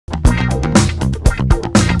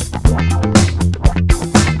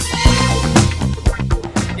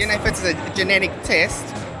a genetic test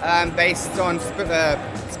based on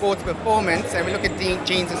sports performance, and we look at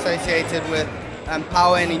genes associated with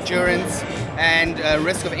power and endurance and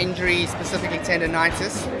risk of injury, specifically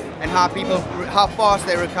tendonitis, and how fast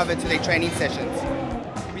they recover to their training sessions.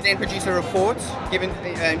 We then produce a report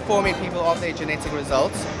informing people of their genetic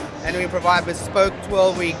results, and we provide a bespoke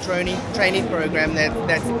 12-week training program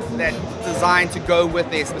that's designed to go with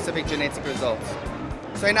their specific genetic results.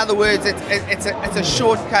 So in other words, it's a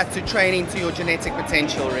shortcut to training to your genetic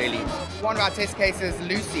potential, really. One of our test cases,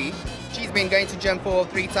 Lucy, she's been going to gym for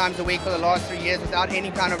 3 times a week for the last 3 years without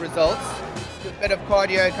any kind of results. A bit of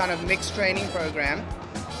cardio, kind of mixed training program.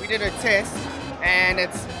 We did a test, and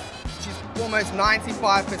she's almost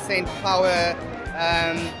 95% power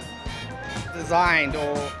designed,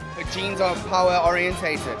 or her genes are power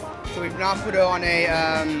orientated. So we've now put her on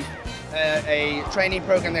a training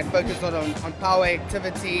program that focuses on power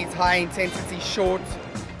activities, high intensity, short,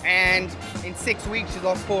 and in 6 weeks she's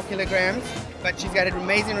lost 4 kilograms, but she's got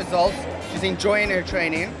amazing results. She's enjoying her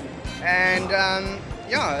training, and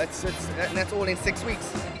yeah, that's all in 6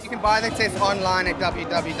 weeks. You can buy the test online at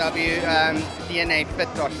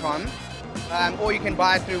www.dnafit.com, or you can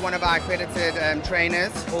buy it through one of our accredited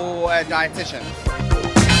trainers or dietitians.